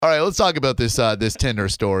right, let's talk about this this Tinder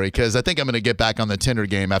story because I think I'm going to get back on the Tinder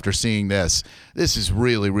game after seeing this. This is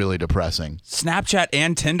really, really depressing. Snapchat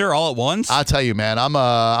and Tinder all at once? I'll tell you, man. I'm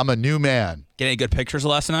a new man. Get any good pictures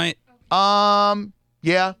last night?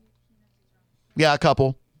 Yeah, a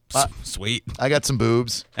couple. Sweet. I got some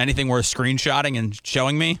boobs. Anything worth screenshotting and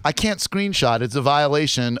showing me? I can't screenshot. It's a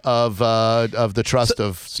violation of the trust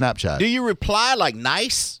of Snapchat. Do you reply like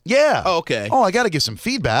nice? Yeah. Oh, okay. Oh, I got to give some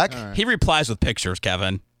feedback. Right. He replies with pictures,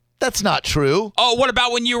 Kevin. That's not true. Oh, what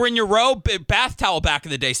about when you were in your robe, bath towel back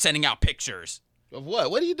in the day, sending out pictures? Of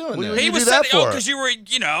what? What are you doing What there? do He you was do that sending, for? because you were,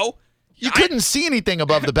 You couldn't see anything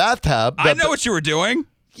above the bathtub. I know what you were doing.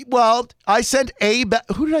 Well, I sent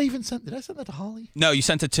who did I even send? Did I send that to Holly? No, you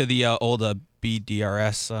sent it to the old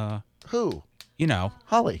BDRS. Who?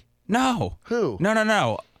 Holly. No. Who?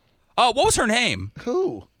 No. Oh, what was her name?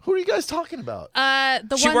 Who? Who are you guys talking about?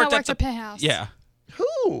 The She one worked that at works the- at Penthouse. Yeah.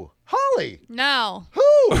 Who? Holly. No. Who?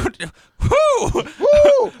 Who? Who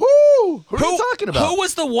are you talking about? Who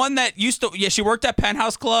was the one that used to? Yeah, she worked at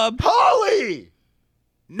Penthouse Club. Holly.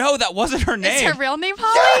 No, that wasn't her name. Is her real name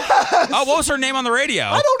Holly? Yes. Oh, what was her name on the radio?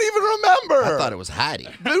 I don't even remember. I thought it was Heidi.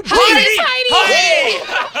 Heidi!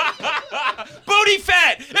 Booty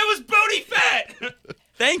Fat. It was Booty Fat.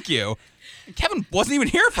 Thank you. Kevin wasn't even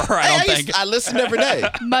here for her. I don't think. I listen every day.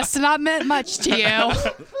 Must have not meant much to you.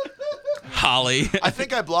 Holly. I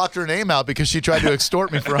think I blocked her name out because she tried to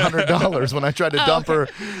extort me for $100 when I tried to dump her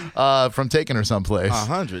from taking her someplace.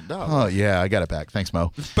 $100. Oh, yeah, I got it back. Thanks,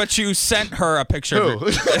 Mo. But you sent her a picture of her.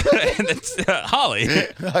 And it's Holly.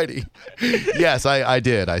 Heidi. Yes, I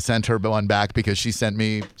did. I sent her one back because she sent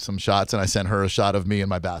me some shots, and I sent her a shot of me in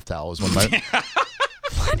my bath towels.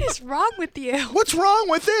 What is wrong with you? What's wrong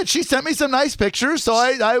with it? She sent me some nice pictures, so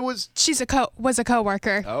I was... She's was a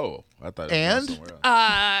coworker. Oh, I thought it was And? somewhere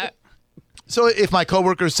else. So if my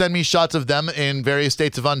coworkers send me shots of them in various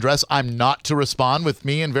states of undress, I'm not to respond with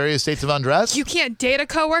me in various states of undress? You can't date a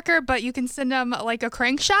coworker, but you can send them like a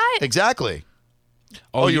crank shot? Exactly.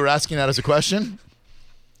 Oh, you were asking that as a question?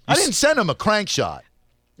 I didn't send him a crank shot.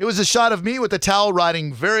 It was a shot of me with the towel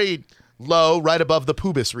riding very low, right above the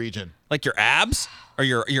pubis region. Like your abs or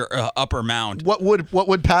your upper mound? What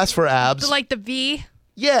would pass for abs? Like the V?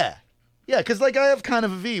 Yeah, because like I have kind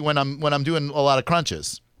of a V when I'm doing a lot of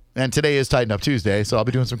crunches. And today is Tighten Up Tuesday, so I'll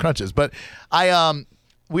be doing some crunches. But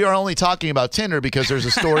we are only talking about Tinder because there's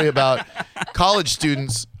a story about college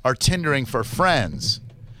students are Tindering for friends.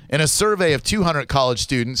 In a survey of 200 college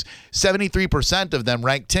students, 73% of them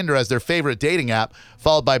ranked Tinder as their favorite dating app,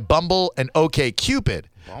 followed by Bumble and OkCupid.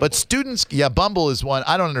 But students, Bumble is one.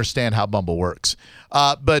 I don't understand how Bumble works.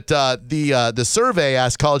 But the survey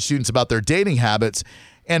asked college students about their dating habits,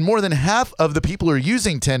 and more than half of the people who are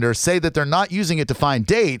using Tinder say that they're not using it to find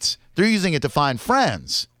dates. They're using it to find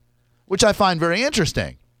friends, which I find very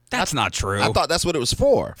interesting. That's not true. I thought that's what it was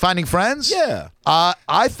for. Finding friends? Yeah.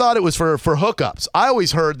 I thought it was for hookups. I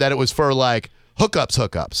always heard that it was for like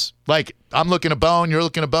hookups. Like I'm looking a bone, you're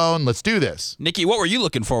looking a bone. Let's do this. Nikki, what were you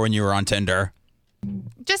looking for when you were on Tinder?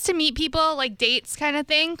 Just to meet people, like dates kind of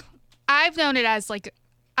thing. I've known it as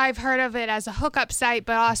I've heard of it as a hookup site,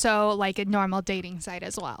 but also like a normal dating site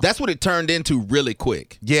as well. That's what it turned into really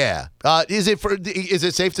quick. Yeah. Is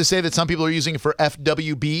it safe to say that some people are using it for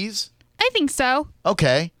FWBs? I think so.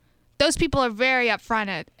 Okay. Those people are very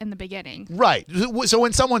upfront in the beginning. Right. So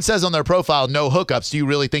when someone says on their profile no hookups, do you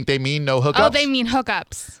really think they mean no hookups? Oh, they mean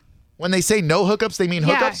hookups. When they say no hookups, they mean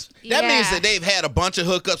hookups? That means that they've had a bunch of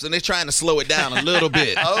hookups and they're trying to slow it down a little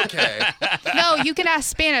bit. Okay. No, you can ask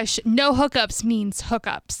Spanish. No hookups means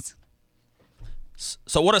hookups.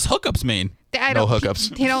 So what does hookups mean? No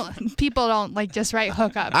hookups. People don't like just write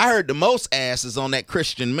hookups. I heard the most ass is on that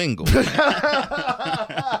Christian mingle.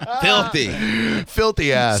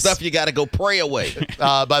 Filthy ass. Stuff you got to go pray away.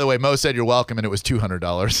 By the way, Mo said you're welcome, and it was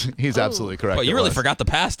 $200. He's absolutely correct. But you really forgot the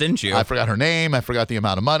past, didn't you? I forgot her name. I forgot the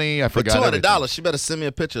amount of money. I forgot $200. She better send me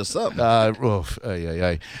a picture of something.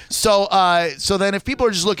 So then if people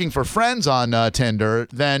are just looking for friends on Tinder,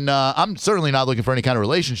 then I'm certainly not looking for any kind of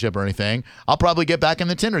relationship or anything. I'll probably get back in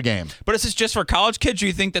the Tinder game. But is this just for college kids? Or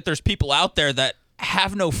you think that there's people out there that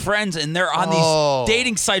have no friends and they're on these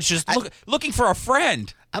dating sites just looking for a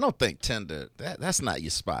friend? I don't think Tinder. That's not your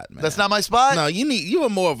spot, man. That's not my spot? No, you are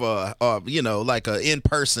more of a like a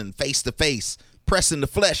in-person, face-to-face, pressing the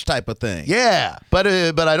flesh type of thing. Yeah, but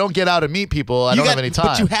I don't get out and meet people. I don't have any time.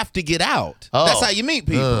 But you have to get out. Oh. That's how you meet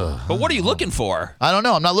people. But what are you looking for? I don't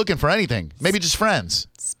know. I'm not looking for anything. Maybe just friends.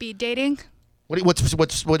 Speed dating? What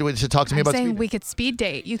talk to me I'm about saying speed? We could speed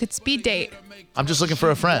date. You could speed date. I'm just looking for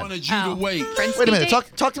a friend. Friend Wait a speed minute.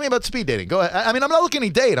 date? Talk to me about speed dating. Go ahead. I mean, I'm not looking at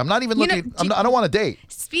any date. I'm not even looking. I don't want to date.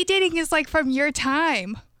 Speed dating is like from your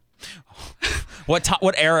time.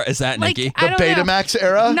 What era is that, Like, Nikki? I The don't know. Betamax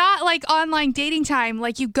era? Not like online dating time.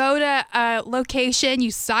 Like you go to a location,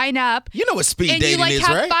 you sign up, You know what speed and dating you like is,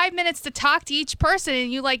 have right? 5 minutes to talk to each person,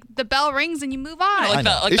 and you like the bell rings and you move on. Like the,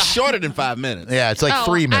 like It's the, shorter than 5 minutes. Yeah, it's like Oh,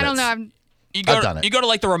 3 minutes. I don't know. you go I've to, done it. you go to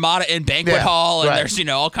like the Ramada Inn banquet Yeah, hall, and right. there's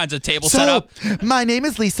all kinds of tables set up. My name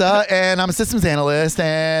is Lisa, and I'm a systems analyst,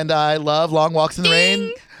 and I love long walks in the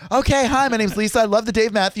rain. Okay, hi, my name's Lisa. I love the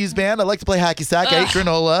Dave Matthews Band. I like to play hacky sack. I eat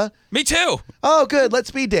granola. Me too. Oh, good. Let's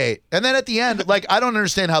speed date. And then at the end, like, I don't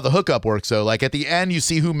understand how the hookup works, though. Like, at the end, you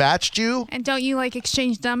see who matched you. And don't you like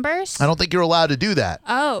exchange numbers? I don't think you're allowed to do that.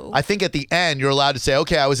 Oh. I think at the end, you're allowed to say,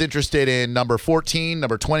 okay, I was interested in number 14,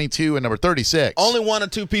 number 22, and number 36. Only 1 or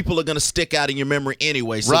 2 people are going to stick out in your memory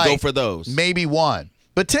anyway, so Right. go for those. Maybe 1.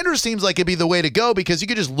 But Tinder seems like it'd be the way to go because you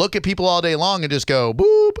could just look at people all day long and just go,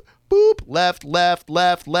 boop, boop, left, left,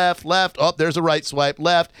 left, left, left. Oh, there's a right swipe,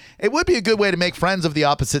 left. It would be a good way to make friends of the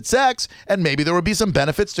opposite sex, and maybe there would be some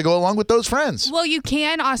benefits to go along with those friends. Well, you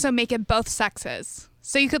can also make it both sexes.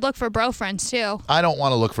 So you could look for bro friends too. I don't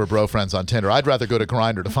want to look for bro friends on Tinder. I'd rather go to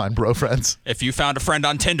Grindr to find bro friends. If you found a friend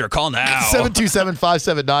on Tinder, call now.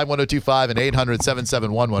 727-579-1025 and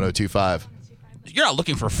 800-771-1025. You're not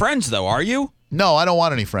looking for friends, though, are you? No, I don't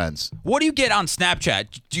want any friends. What do you get on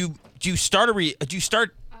Snapchat? Do you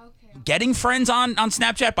start getting friends on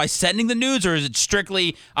Snapchat by sending the nudes, or is it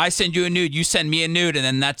strictly I send you a nude, you send me a nude, and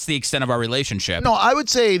then that's the extent of our relationship? No, I would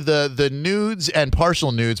say the nudes and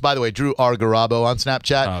partial nudes. By the way, Drew R. Garabo on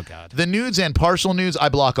Snapchat. Oh, God. The nudes and partial nudes, I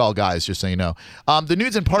block all guys, just so you know. The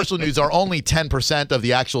nudes and partial nudes are only 10% of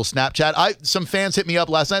the actual Snapchat. Some fans hit me up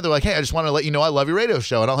last night. They're like, hey, I just want to let you know I love your radio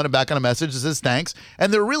show. And I'll hit them back on a message that says thanks.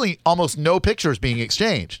 And there are really almost no pictures being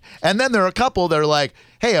exchanged. And then there are a couple that are like,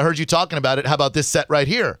 hey, I heard you talking about it. How about this set right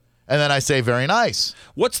here? And then I say, very nice.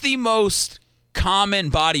 What's the most common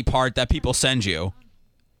body part that people send you?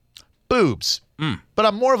 Boobs. But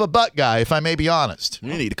I'm more of a butt guy, if I may be honest.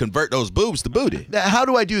 You need to convert those boobs to booty. Now, how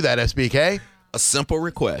do I do that, SBK? A simple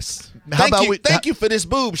request. How about Thank you for this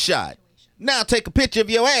boob shot. Now take a picture of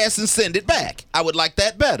your ass and send it back. I would like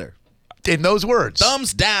that better. In those words.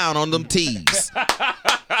 Thumbs down on them T's.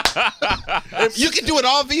 You can do it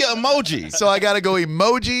all via emoji. So I got to go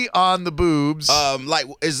emoji on the boobs. Like,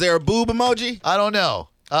 is there a boob emoji? I don't know.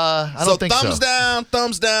 I don't think so.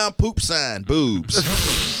 Thumbs down, poop sign,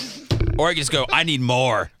 boobs. Or I just go, I need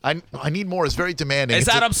more. I need more. It's very demanding. Is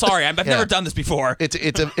that? I'm sorry, I've Yeah. never done this before. It's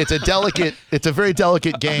a very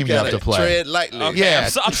delicate game you have to play. Tread lightly. Okay, Yeah.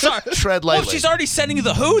 I'm sorry. Tread Well, lightly. if she's already sending you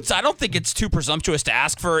the hoots, I don't think it's too presumptuous to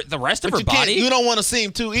ask for the rest of But her you can't. body. You don't want to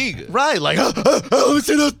seem too eager. Right, like,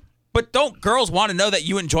 listen up. But don't girls want to know that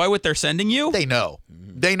you enjoy what they're sending you? They know.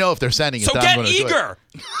 They know if they're sending it. So that I'm get gonna do it. eager.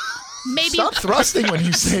 Maybe Stop thrusting when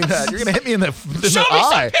you say that. You're going to hit me in the Show me some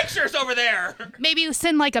eye. pictures over there. maybe you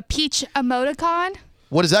send like a peach emoticon.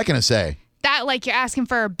 What is that going to say? That like you're asking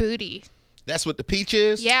for a booty. That's what the peach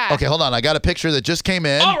is? Yeah. Okay, hold on. I got a picture that just came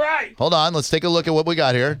in. All right. Hold on. Let's take a look at what we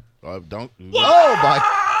got here. Don't. Oh, my.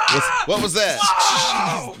 What was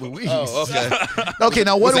that? Louise. Oh, okay. Okay,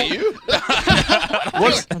 now what Was do it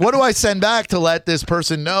you? what do I send back to let this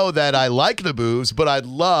person know that I like the boobs, but I'd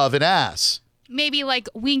love an ass? Maybe like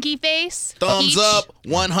winky face. Thumbs peach, up,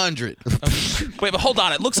 100. Wait, but hold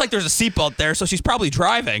on. It looks like there's a seatbelt there, so she's probably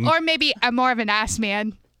driving. Or maybe I'm more of an ass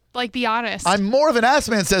man. Like, be honest. I'm more of an ass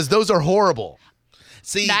man says those are horrible.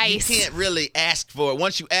 See, Nice. you can't really ask for it.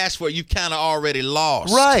 Once you ask for it, you kind of already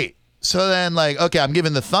lost. Right. So then, like, okay, I'm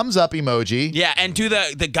giving the thumbs up emoji. Yeah, and do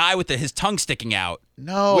the guy with his tongue sticking out.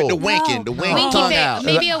 No. With the winking, the wink winky tongue face. out.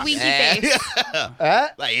 Maybe a winky face.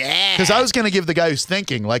 Like, yeah. Because I was going to give the guy who's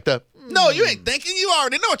thinking, like the, No, you ain't thinking. You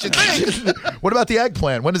already know what you think. what about the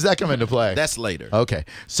eggplant? When does that come into play? That's later. Okay.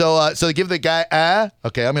 So give the guy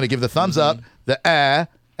okay, I'm going to give the thumbs up, the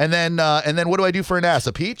and then what do I do for an ass?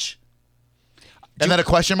 A peach? And then a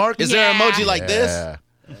question mark? Is there an Yeah. emoji like this?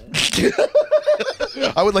 Yeah.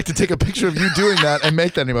 I would like to take a picture of you doing that and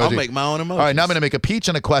make that emoji. I'll make my own emoji. All right, now I'm going to make a peach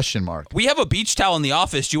and a question mark. We have a beach towel in the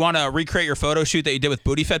office. Do you want to recreate your photo shoot that you did with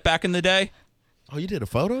Booty Fett back in the day? Oh, you did a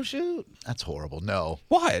photo shoot? That's horrible. No.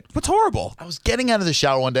 What? What's horrible? I was getting out of the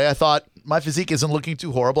shower one day. I thought my physique isn't looking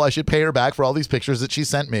too horrible. I should pay her back for all these pictures that she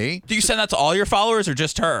sent me. Do you send that to all your followers or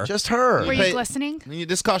just her? Just her. Were Hey. you glistening?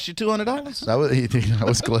 This cost you $200? That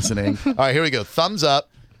was glistening. All right, here we go. Thumbs up.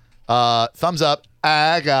 thumbs up,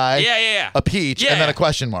 guy. Yeah. A peach, Yeah, and then yeah. a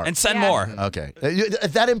question mark. And send Yeah. more. Okay.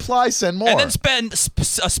 That implies send more. And then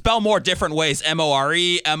spell more different ways.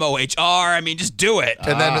 MORE, MOHR. I mean, just do it.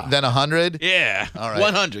 And then 100. Yeah. All right.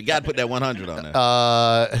 100. Got to put that 100 on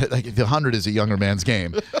there. Like the 100 is a younger man's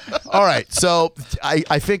game. All right, so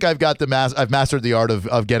I think I've got I've mastered the art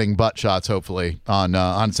of getting butt shots. Hopefully on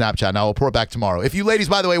Snapchat. And I'll report back tomorrow. If you ladies,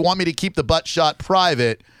 by the way, want me to keep the butt shot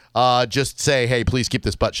private, just say, hey, please keep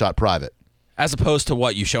this butt shot private. As opposed to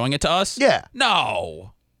what? You showing it to us? Yeah.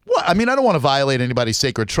 No. What? I mean, I don't want to violate anybody's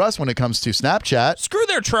sacred trust when it comes to Snapchat. Screw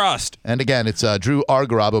their trust. And again, it's Drew R.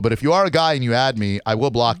 Garabo. But if you are a guy and you add me, I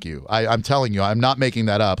will block you. I'm telling you, I'm not making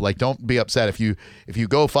that up. Like, don't be upset if you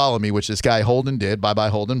go follow me, which this guy Holden did. Bye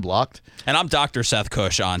Holden, blocked. And I'm Dr. Seth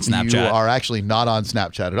Cush on Snapchat. You are actually not on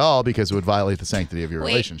Snapchat at all because it would violate the sanctity of your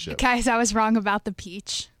relationship. Guys, I was wrong about the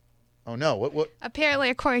peach. Oh no! What? Apparently,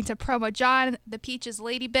 according to Promo John, the peach is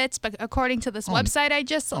Lady Bits, but according to this website I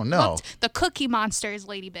just looked, the Cookie Monster is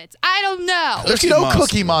Lady Bits. I don't know. There's no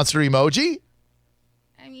Cookie Monster emoji.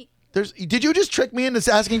 I mean, Did you just trick me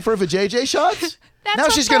into asking for vajayjay shots? that's Now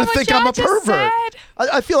what she's gonna Promo think John I'm a just pervert. said.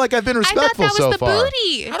 I feel like I've been I thought respectful that was so the far.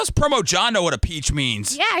 booty. How does Promo John know what a peach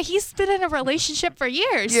means? Yeah, he's been in a relationship for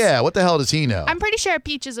years. Yeah, what the hell does he know? I'm pretty sure a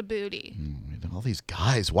peach is a booty. All these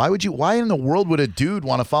guys. Why in the world would a dude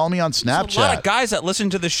want to follow me on Snapchat? There's a lot of guys that listen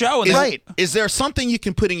to the show. And Right. Is there something you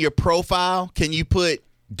can put in your profile? Can you put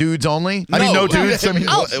Dudes only? I mean, no dudes. I mean,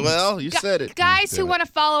 well, you said it. Guys who want to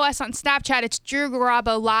follow us on Snapchat, it's Drew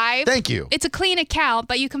Garabo Live. Thank you. It's a clean account,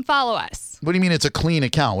 but you can follow us. What do you mean it's a clean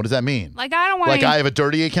account? What does that mean? Like, I don't want Like I have a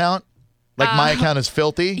dirty account? Like my account is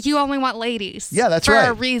filthy? You only want ladies. Yeah, that's for right.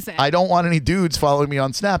 For a reason. I don't want any dudes following me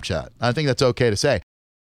on Snapchat. I think that's okay to say.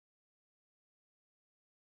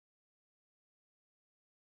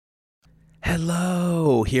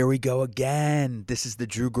 Hello, here we go again. This is the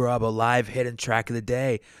Drew Garabo live hidden track of the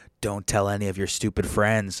day. Don't tell any of your stupid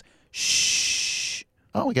friends. Shh.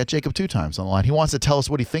 Oh, we got Jacob 2 times on the line. He wants to tell us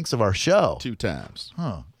what he thinks of our show. 2 times.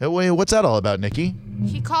 Huh. Wait, what's that all about, Nikki?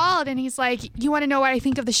 He called and he's like, you want to know what I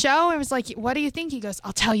think of the show? I was like, what do you think? He goes,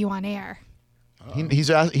 I'll tell you on air.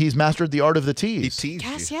 He's mastered the art of the tease. He teased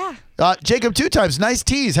Yes, you. yeah. Jacob 2 times, nice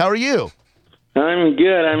tease. How are you? I'm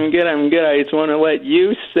good. I just want to let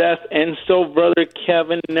you, Seth, and Soul Brother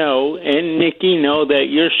Kevin know, and Nikki know that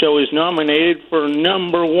your show is nominated for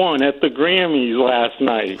 #1 at the Grammys last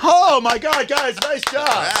night. Oh, my God, guys, nice job.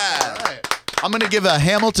 All right. I'm going to give a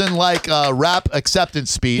Hamilton-like rap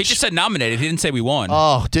acceptance speech. He just said nominated. He didn't say we won.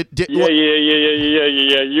 Oh, Yeah.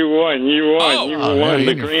 You won. You Oh, won yeah,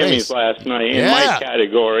 the in your Grammys face. last night in Yeah. my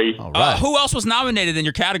category. All right. Who else was nominated in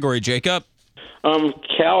your category, Jacob?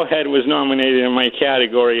 Cowhead was nominated in my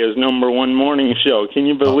category as #1 morning show. Can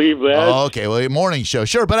you believe that? Oh, okay, well, morning show,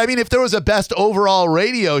 sure. But I mean, if there was a best overall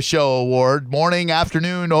radio show award, morning,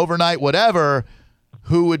 afternoon, overnight, whatever,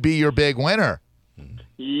 who would be your big winner?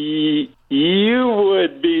 You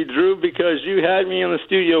would be, Drew, because you had me in the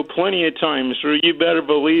studio plenty of times, Drew. You better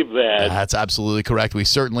believe that. That's absolutely correct. We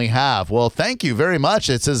certainly have. Well, thank you very much.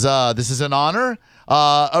 This is an honor.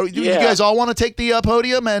 You guys all want to take the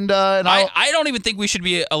podium and I don't even think we should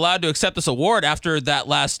be allowed to accept this award after that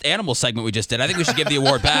last animal segment we just did. I think we should give the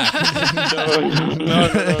award back. No.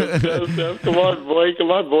 Come on, boy. It's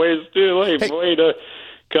too late, boy.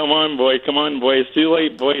 Come on, boy. It's too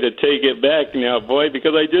late, boy, to take it back now, boy,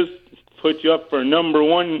 because I just put you up for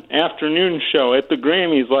 #1 afternoon show at the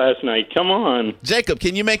Grammys last night. Come on. Jacob,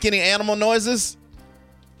 can you make any animal noises?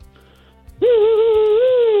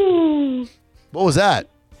 what was that?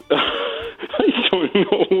 I don't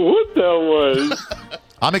know what that was.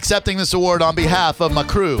 I'm accepting this award on behalf of my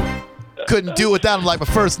crew. Couldn't do without him like my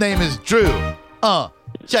first name is Drew.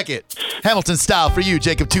 Check it. Hamilton style for you,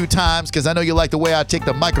 Jacob 2 times, because I know you like the way I take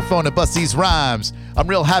the microphone and bust these rhymes. I'm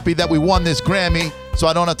real happy that we won this Grammy, so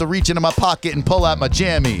I don't have to reach into my pocket and pull out my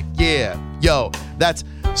jammy. Yeah, yo, that's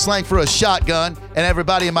slang for a shotgun, and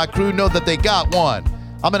everybody in my crew know that they got one.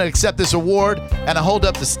 I'm going to accept this award, and I hold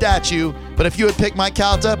up the statue, but if you had picked Mike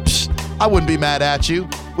Calta, I wouldn't be mad at you.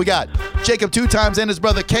 We got Jacob 2 times and his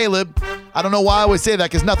brother Caleb. I don't know why I always say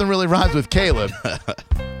that, because nothing really rhymes with Caleb.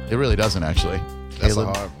 It really doesn't, actually. That's Caleb.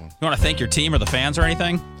 a hard one. You want to thank your team or the fans or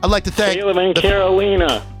anything? I'd like to thank Caleb and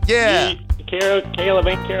Carolina. Yeah. Caleb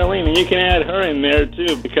and Carolina. You can add her in there,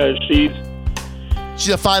 too, because she's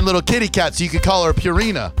She's a fine little kitty cat, so you could call her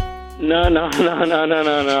Purina. No.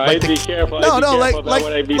 I'd be careful. I'd be careful about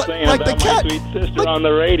what I'd be saying like about the cat, my sweet sister on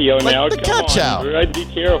the radio now. the Come cat on, chow. Drew. I'd be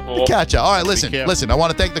careful. Catch ya. All right, listen. I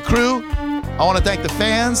want to thank the crew. I want to thank the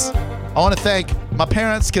fans. I want to thank my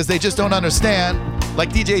parents because they just don't understand. Like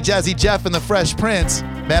DJ Jazzy Jeff and the Fresh Prince.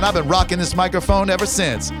 Man, I've been rocking this microphone ever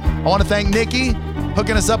since. I want to thank Nikki,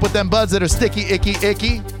 hooking us up with them buds that are sticky, icky,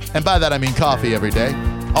 icky. And by that, I mean coffee every day.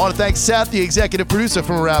 I want to thank Seth, the executive producer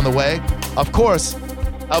from around the way. Of course,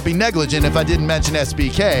 I would be negligent if I didn't mention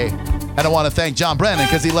SBK. And I want to thank John Brennan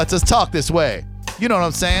because he lets us talk this way. You know what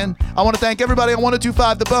I'm saying? I want to thank everybody on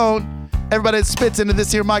 1025 The Bone, everybody that spits into this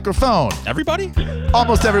here microphone. Everybody?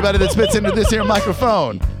 Almost everybody that spits into this here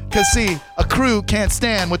microphone. Because, see, a crew can't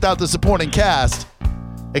stand without the supporting cast,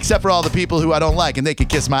 except for all the people who I don't like, and they could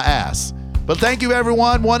kiss my ass. But thank you,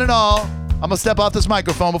 everyone, one and all. I'm going to step off this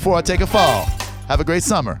microphone before I take a fall. Have a great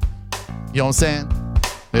summer. You know what I'm saying?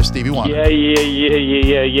 There's Stevie Wonder.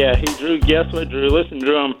 Yeah. Hey, Drew, guess what, Drew? Listen,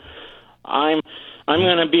 Drew, I'm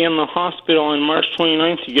going to be in the hospital on March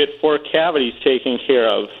 29th to get 4 cavities taken care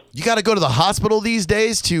of. You got to go to the hospital these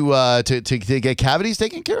days to get cavities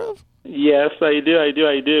taken care of? Yes, I do.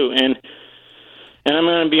 And I'm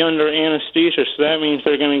going to be under anesthesia, so that means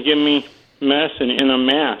they're going to give me medicine in a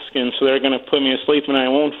mask, and so they're going to put me asleep, and I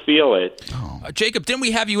won't feel it. Jacob, didn't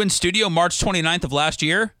we have you in studio March 29th of last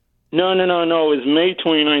year? No. It was May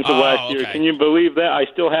 29th of last year. Okay. Can you believe that? I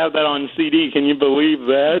still have that on CD. Can you believe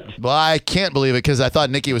that? Well, I can't believe it because I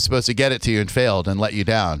thought Nikki was supposed to get it to you and failed and let you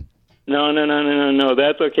down. No.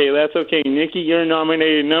 That's okay. Nikki, you're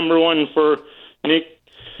nominated number one for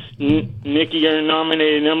Nikki, you're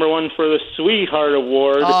nominated number one for the Sweetheart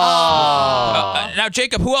Award. Now,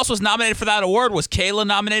 Jacob, who else was nominated for that award? Was Kayla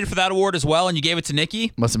nominated for that award as well, and you gave it to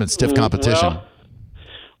Nikki? Must have been stiff competition.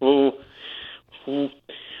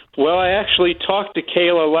 Well, I actually talked to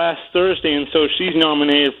Kayla last Thursday, and so she's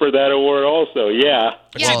nominated for that award also, yeah.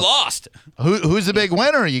 But she lost. Who's the big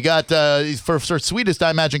winner? You got, for sweetest,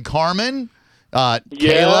 I imagine, Carmen,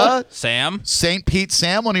 Kayla, Sam, St. Pete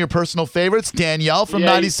Sam, one of your personal favorites, Danielle from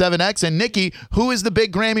 97X, and Nikki. Who is the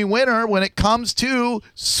big Grammy winner when it comes to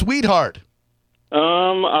Sweetheart?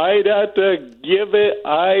 I'd have to give it.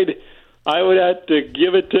 I would have to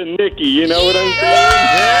give it to Nikki. You know what I'm saying? Yeah!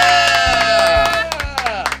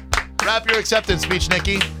 Rap your acceptance speech,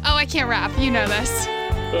 Nikki. Oh, I can't rap. You know this.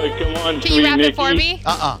 Come on, Can you rap Nikki. it for me?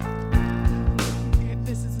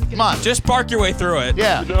 This is a good Come on. just bark your way through it.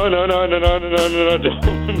 Yeah. No.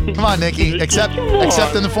 Come on, Nikki. Accept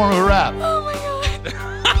in the form of a rap. Oh my god.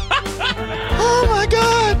 Oh my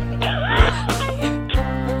God. I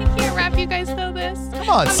can't rap. You guys know this. Come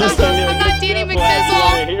on, sister. I'm not Danny You want to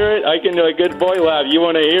McDizzle. hear it? I can do a good boy laugh. You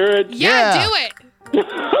want to hear it? Yeah, Yeah. do it.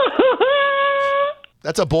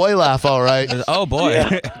 That's a boy laugh, all right. Oh, boy.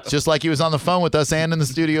 Just like he was on the phone with us and in the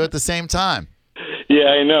studio at the same time. Yeah,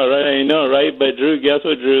 I know, right? But Drew, guess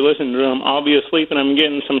what, Drew? Listen, Drew, I'll be asleep and I'm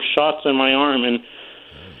getting some shots in my arm, and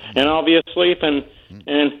I'll be asleep and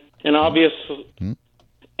I'll be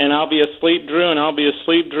asleep,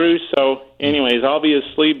 Drew. So, anyways, I'll be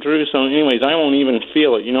asleep, Drew. So, anyways, I won't even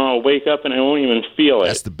feel it. You know, I'll wake up and I won't even feel it.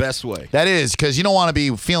 That's the best way. That is, because you don't want to be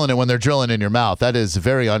feeling it when they're drilling in your mouth. That is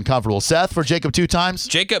very uncomfortable. Seth, for Jacob 2 times?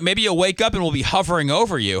 Jacob, maybe you'll wake up and we'll be hovering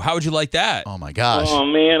over you. How would you like that? Oh, my gosh. Oh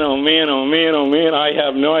man! I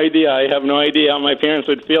have no idea. How my parents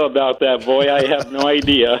would feel about that, boy. I have no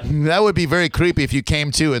idea. That would be very creepy if you came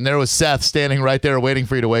to and there was Seth standing right there waiting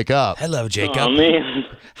for you to wake up. Hello, Jacob. Oh man!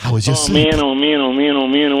 How was your sleep? Oh man!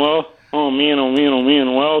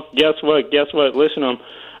 Well, guess what? Listen,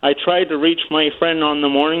 I tried to reach my friend on the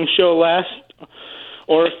morning show a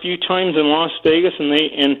few times in Las Vegas, and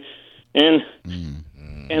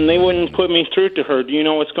they wouldn't put me through to her. Do you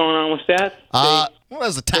know what's going on with that? Well,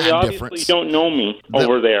 there's a They time obviously difference. don't know me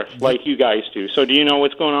over there like you guys do. So do you know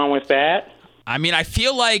what's going on with that? I mean, I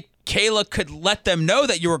feel like Kayla could let them know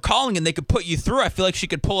that you were calling and they could put you through. I feel like she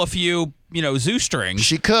could pull a few, zoo strings.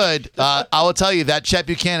 She could. I will tell you that Chet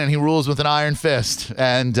Buchanan, he rules with an iron fist.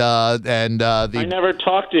 I never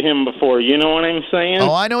talked to him before. You know what I'm saying?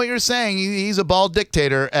 Oh, I know what you're saying. He's a bald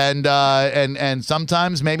dictator, and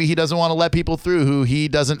sometimes maybe he doesn't want to let people through who he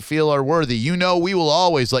doesn't feel are worthy. You know, we will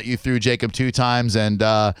always let you through, Jacob, 2 times, and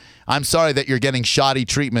I'm sorry that you're getting shoddy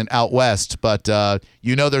treatment out west, but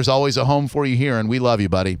there's always a home for you here, and we love you,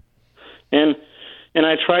 buddy. And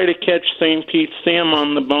I try to catch St. Pete Sam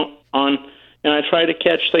on Hot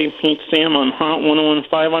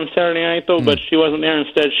 101.5 on Saturday night though, but she wasn't there.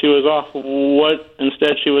 Instead, she was off. What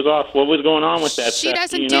was going on with that? She Seth?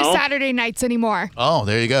 doesn't Do you do know? Saturday nights anymore. Oh,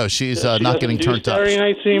 there you go. She's not doesn't getting do turned up. Saturday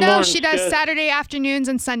nights anymore. No, she does Instead- Saturday afternoons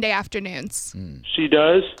and Sunday afternoons. She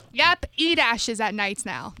does. Yep, E-Dash is at nights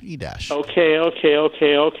now. E-dash. Okay.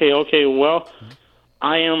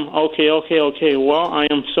 I am okay. Well, I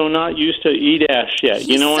am so not used to E-Dash yet.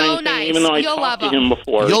 You He's know what so I'm saying? nice. Even though I You'll talked to love him him.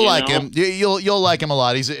 before. You'll you like know? him. You'll like him a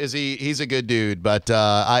lot. He's a good dude, but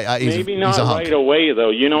he's, Maybe he's not a hunk. right away, though.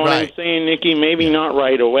 You know what Right. I'm saying, Nikki? Maybe not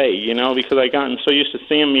right away, you know, because I gotten so used to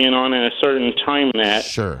Sam being on at a certain time that.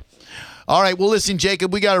 Sure. All right. Well, listen,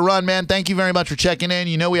 Jacob, we got to run, man. Thank you very much for checking in.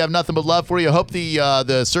 You know we have nothing but love for you. Hope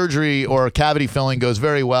the surgery or cavity filling goes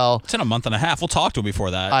very well. It's in a month and a half. We'll talk to him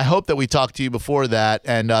before that. I hope that we talk to you before that.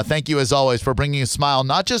 And thank you, as always, for bringing a smile,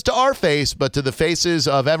 not just to our face, but to the faces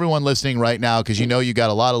of everyone listening right now, because you know you got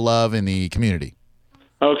a lot of love in the community.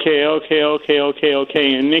 Okay.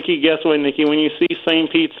 And Nikki, guess what, Nikki? When you see St.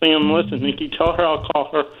 Pete Sam, listen, Nikki, tell her I'll call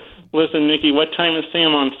her. Listen, Nikki, what time is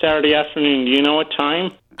Sam on Saturday afternoon? Do you know what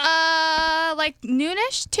time? Like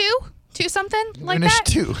noonish, 2 something like Noonish that.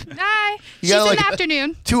 2. She's gotta, in like, the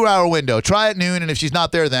afternoon. 2-hour window. Try at noon, and if she's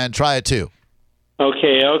not there, then try at 2.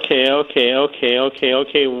 Okay. Well,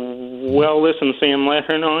 listen, Sam, let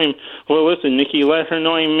her know listen, Nikki, let her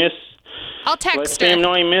know I miss. I'll Let text Sam her.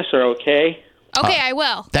 know I miss her, okay? Okay, I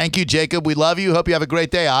will. Thank you, Jacob. We love you. Hope you have a great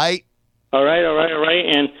day. All right? All right.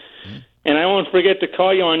 And I won't forget to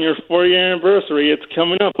call you on your 4-year anniversary. It's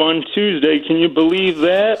coming up on Tuesday. Can you believe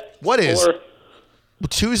that? What is? Or,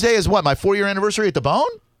 Tuesday is what? My 4-year anniversary at the Bone?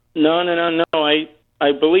 no. I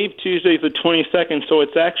believe Tuesday's the 22nd, so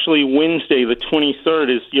it's actually Wednesday, the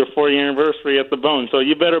 23rd, is your 4-year anniversary at the Bone. So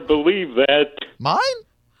you better believe that. Mine?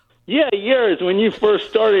 Yeah, yours, when you first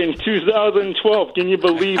started in 2012. Can you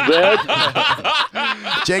believe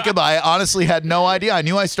that? Jacob, I honestly had no idea. I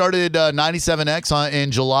knew I started 97X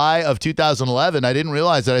in July of 2011. I didn't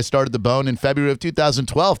realize that I started the Bone in February of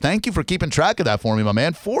 2012. Thank you for keeping track of that for me, my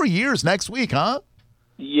man. 4 years next week, huh?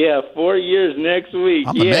 Yeah, 4 years next week.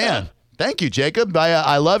 I'm a man. Thank you, Jacob.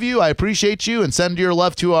 I love you. I appreciate you, and send your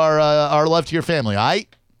love to our love to your family. All right?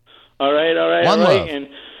 All right. One love.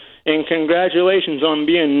 And congratulations on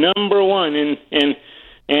being number one. And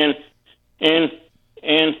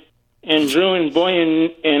Drew and Boy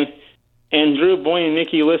and Drew, Boy, and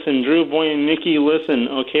Nikki, listen. Drew, Boy, and Nikki, listen.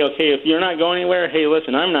 Okay. If you're not going anywhere, hey,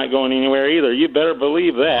 listen, I'm not going anywhere either. You better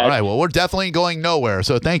believe that. All right. Well, we're definitely going nowhere.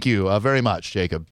 So thank you very much, Jacob.